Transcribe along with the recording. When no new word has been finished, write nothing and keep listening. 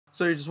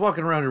So you're just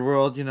walking around your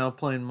world, you know,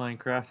 playing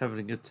Minecraft, having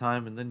a good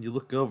time, and then you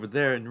look over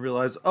there and you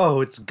realize, oh,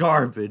 it's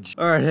garbage.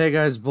 Alright, hey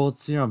guys,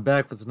 Bolts here. I'm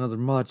back with another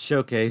mod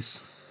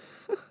showcase.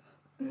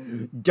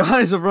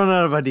 Guys, I've run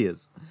out of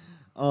ideas.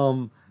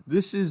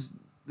 This is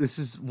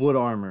wood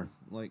armor.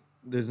 Like,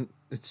 it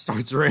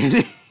starts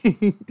raining.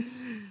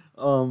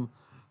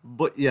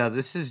 But yeah,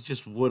 this is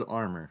just wood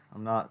armor.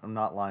 I'm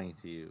not lying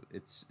to you.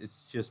 It's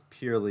just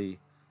purely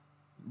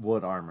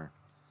wood armor.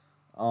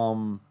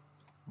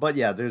 But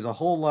yeah, there's a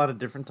whole lot of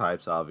different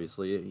types,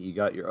 obviously. You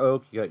got your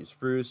oak, you got your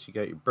spruce, you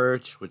got your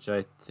birch, which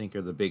I think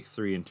are the big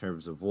three in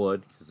terms of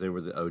wood, because they were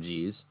the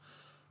OGs.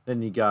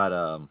 Then you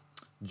got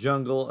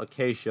jungle,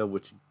 acacia,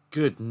 which,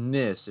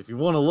 goodness, if you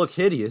want to look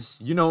hideous,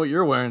 you know what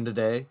you're wearing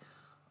today.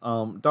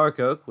 Dark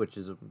oak, which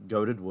is a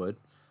goated wood.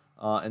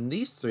 And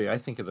these three, I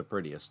think, are the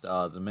prettiest.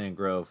 The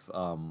mangrove,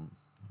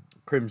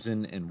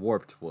 crimson, and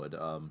warped wood.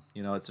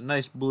 You know, it's a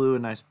nice blue, a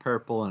nice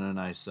purple, and a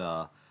nice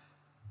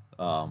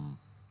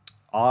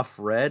off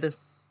red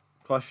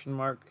question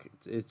mark.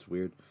 It's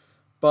weird,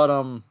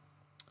 but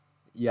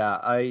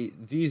yeah,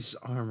 these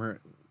armor,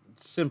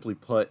 simply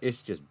put,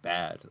 it's just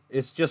bad.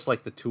 It's just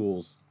like the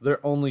tools. They're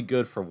only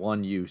good for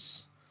one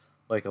use.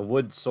 Like a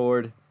wood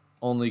sword,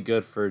 only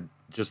good for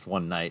just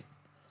one night.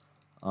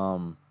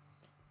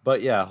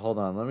 But yeah, hold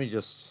on, let me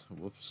just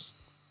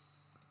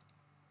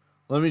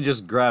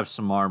grab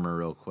some armor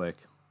real quick.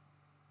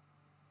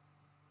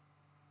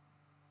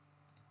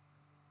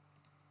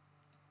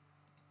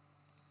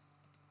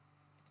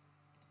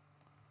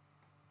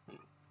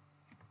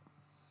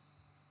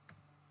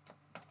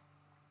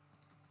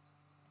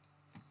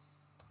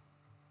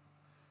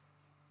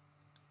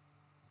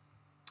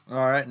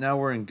 Alright, now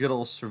we're in good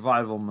old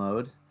survival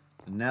mode.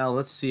 And now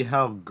let's see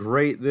how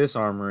great this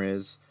armor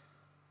is.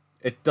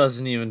 It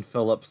doesn't even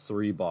fill up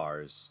 3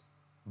 bars.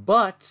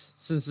 But,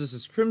 since this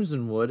is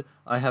crimson wood,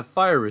 I have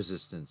fire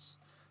resistance.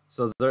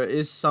 So there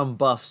is some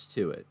buffs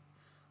to it.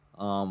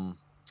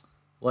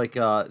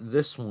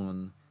 This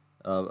one,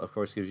 of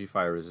course, gives you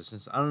fire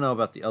resistance. I don't know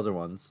about the other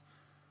ones.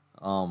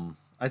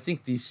 I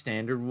think these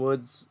standard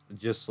woods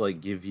just,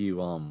 like, give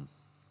you,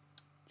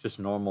 just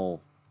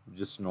normal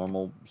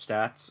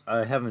stats.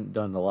 I haven't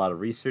done a lot of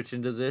research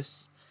into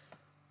this,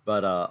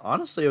 but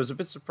honestly, I was a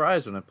bit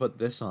surprised when I put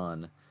this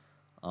on.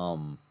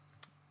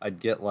 I'd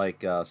get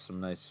like some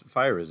nice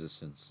fire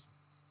resistance,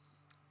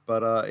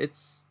 but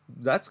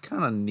that's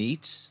kind of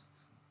neat.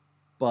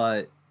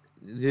 But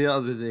the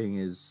other thing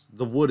is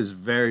the wood is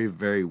very,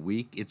 very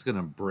weak. It's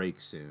gonna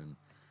break soon.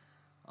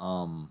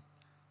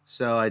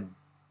 So I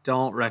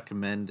don't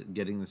recommend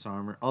getting this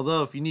armor.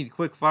 Although if you need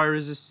quick fire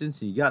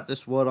resistance and you got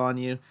this wood on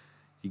you,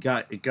 you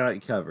got you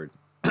covered.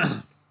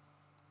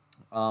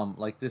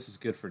 Like this is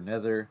good for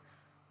nether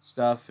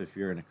stuff if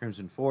you're in a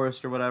crimson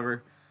forest or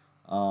whatever.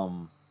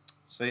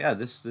 So yeah,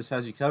 this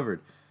has you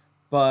covered.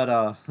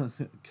 But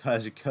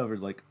has you covered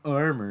like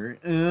armor.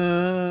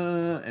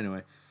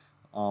 Anyway,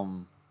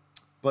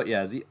 but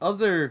yeah, the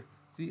other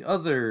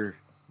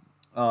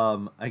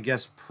I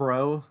guess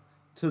pro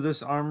to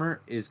this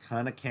armor is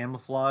kind of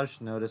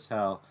camouflage. Notice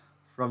how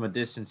from a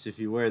distance, if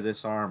you wear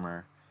this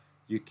armor,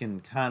 you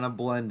can kind of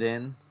blend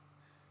in.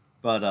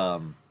 But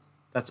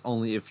that's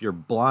only if you're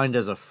blind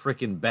as a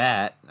freaking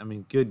bat. I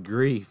mean, good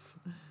grief.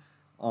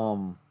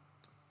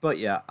 But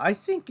yeah, I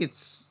think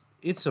it's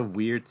a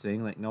weird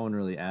thing. Like, no one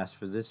really asked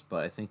for this,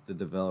 but I think the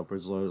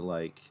developers are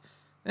like,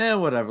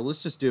 whatever.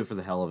 Let's just do it for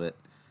the hell of it.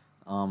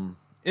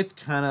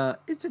 It's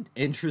an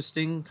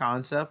interesting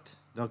concept.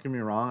 Don't get me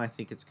wrong. I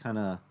think it's kind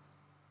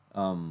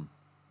of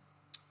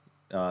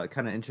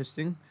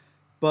interesting,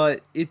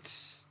 but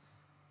it's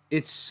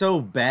so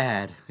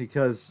bad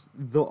because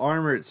the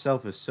armor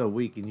itself is so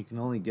weak, and you can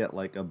only get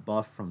like a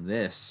buff from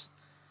this.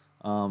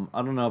 I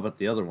don't know about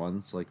the other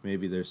ones. Like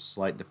maybe there's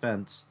slight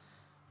defense,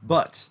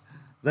 but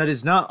that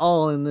is not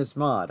all in this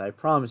mod. I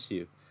promise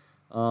you.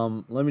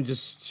 Let me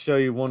just show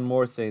you one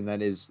more thing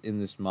that is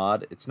in this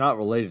mod. It's not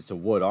related to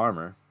wood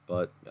armor,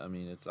 but I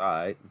mean it's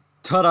alright.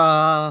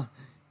 Ta-da!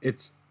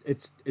 It's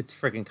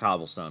freaking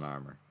cobblestone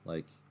armor.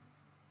 Like,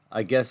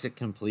 I guess it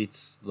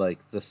completes, like,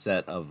 the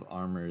set of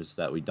armors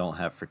that we don't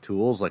have for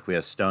tools. Like, we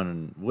have stone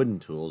and wooden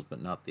tools,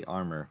 but not the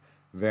armor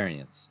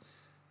variants.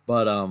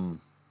 But,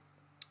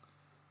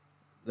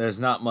 there's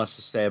not much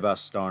to say about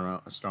stone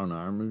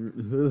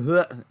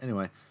armor.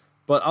 Anyway,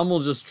 but I'm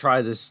gonna just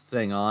try this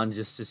thing on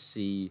just to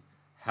see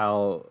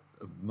how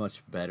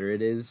much better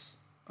it is.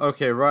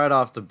 Okay, right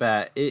off the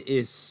bat, it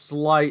is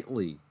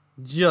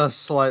just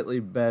slightly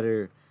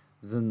better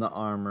than the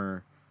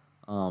armor,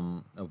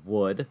 of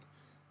wood,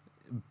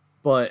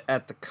 but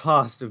at the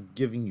cost of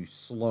giving you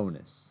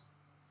slowness.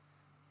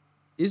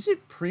 Is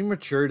it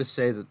premature to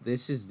say that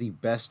this is the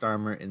best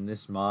armor in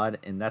this mod,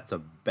 and that's a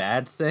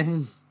bad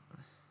thing?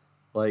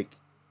 Like,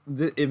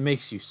 it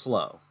makes you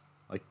slow.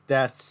 Like,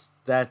 that's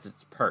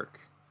its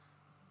perk.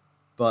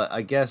 But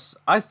I guess,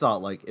 I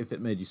thought, like, if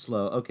it made you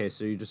slow, okay,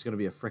 so you're just gonna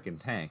be a frickin'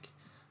 tank.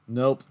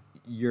 Nope,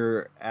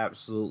 you're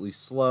absolutely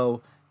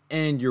slow,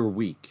 and you're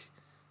weak.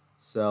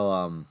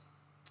 So,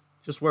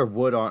 Just wear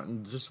wood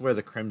on. Just wear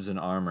the crimson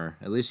armor.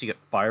 At least you get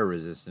fire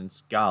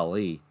resistance.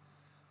 Golly.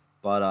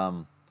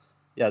 But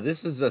yeah,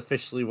 this is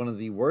officially one of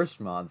the worst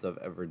mods I've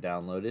ever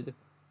downloaded.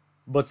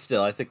 But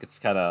still, I think it's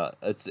kind of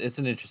it's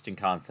an interesting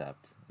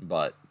concept,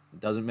 but it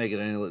doesn't make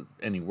it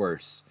any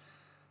worse.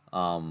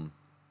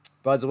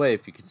 By the way,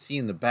 if you can see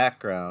in the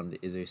background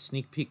is a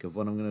sneak peek of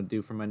what I'm gonna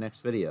do for my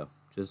next video.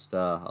 Just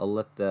I'll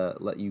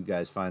let you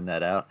guys find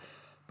that out.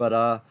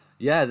 But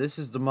yeah, this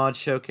is the mod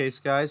showcase,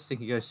 guys.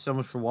 Thank you guys so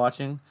much for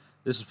watching.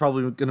 This is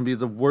probably gonna be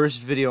the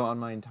worst video on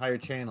my entire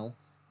channel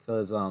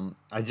because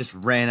I just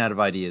ran out of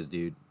ideas,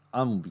 dude.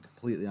 I'm gonna be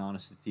completely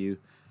honest with you.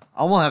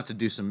 I'm gonna have to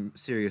do some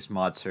serious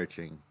mod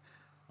searching,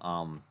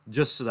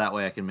 just so that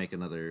way I can make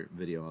another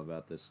video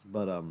about this.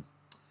 But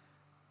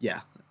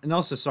yeah, and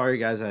also sorry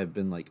guys, I've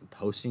been like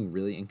posting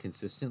really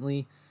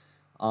inconsistently.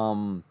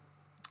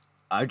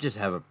 I just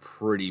have a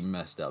pretty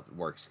messed up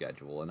work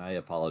schedule, and I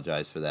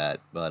apologize for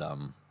that. But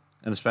and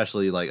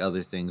especially like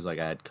other things, like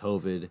I had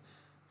COVID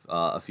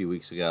a few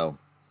weeks ago,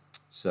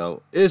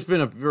 so it's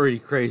been a pretty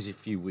crazy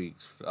few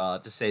weeks,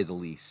 to say the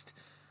least.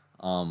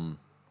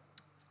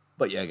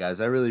 But yeah, guys,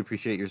 I really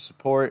appreciate your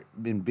support,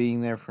 being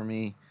there for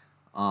me.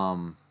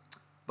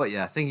 But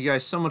yeah, thank you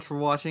guys so much for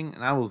watching,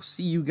 and I will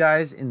see you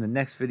guys in the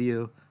next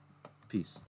video. Peace.